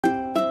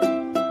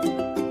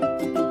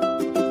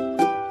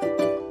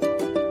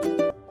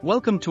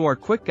Welcome to our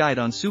quick guide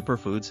on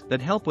superfoods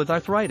that help with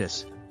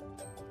arthritis.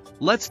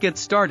 Let's get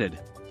started.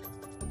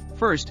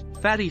 First,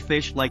 fatty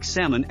fish like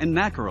salmon and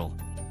mackerel.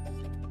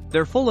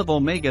 They're full of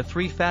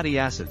omega-3 fatty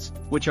acids,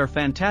 which are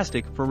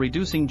fantastic for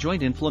reducing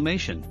joint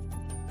inflammation.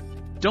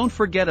 Don't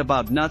forget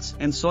about nuts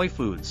and soy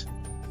foods.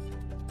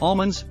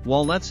 Almonds,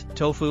 walnuts,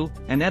 tofu,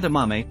 and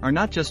edamame are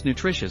not just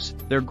nutritious,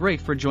 they're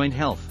great for joint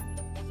health.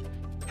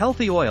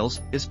 Healthy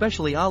oils,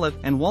 especially olive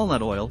and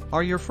walnut oil,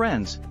 are your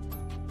friends.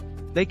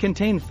 They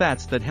contain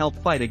fats that help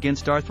fight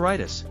against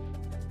arthritis.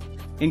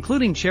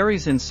 Including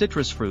cherries and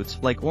citrus fruits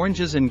like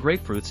oranges and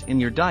grapefruits in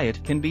your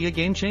diet can be a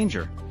game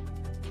changer.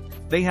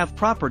 They have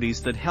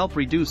properties that help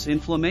reduce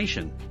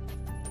inflammation.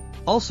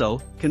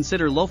 Also,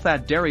 consider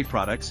low-fat dairy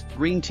products,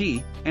 green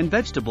tea, and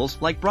vegetables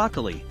like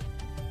broccoli.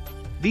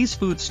 These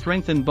foods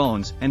strengthen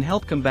bones and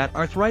help combat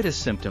arthritis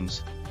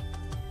symptoms.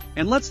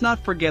 And let's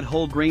not forget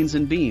whole grains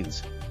and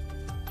beans.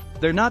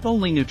 They're not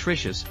only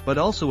nutritious but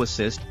also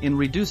assist in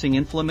reducing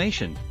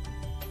inflammation.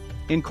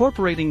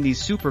 Incorporating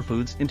these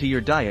superfoods into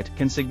your diet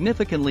can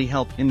significantly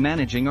help in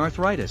managing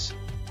arthritis.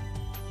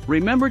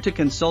 Remember to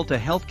consult a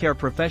healthcare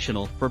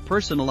professional for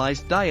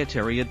personalized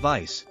dietary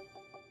advice.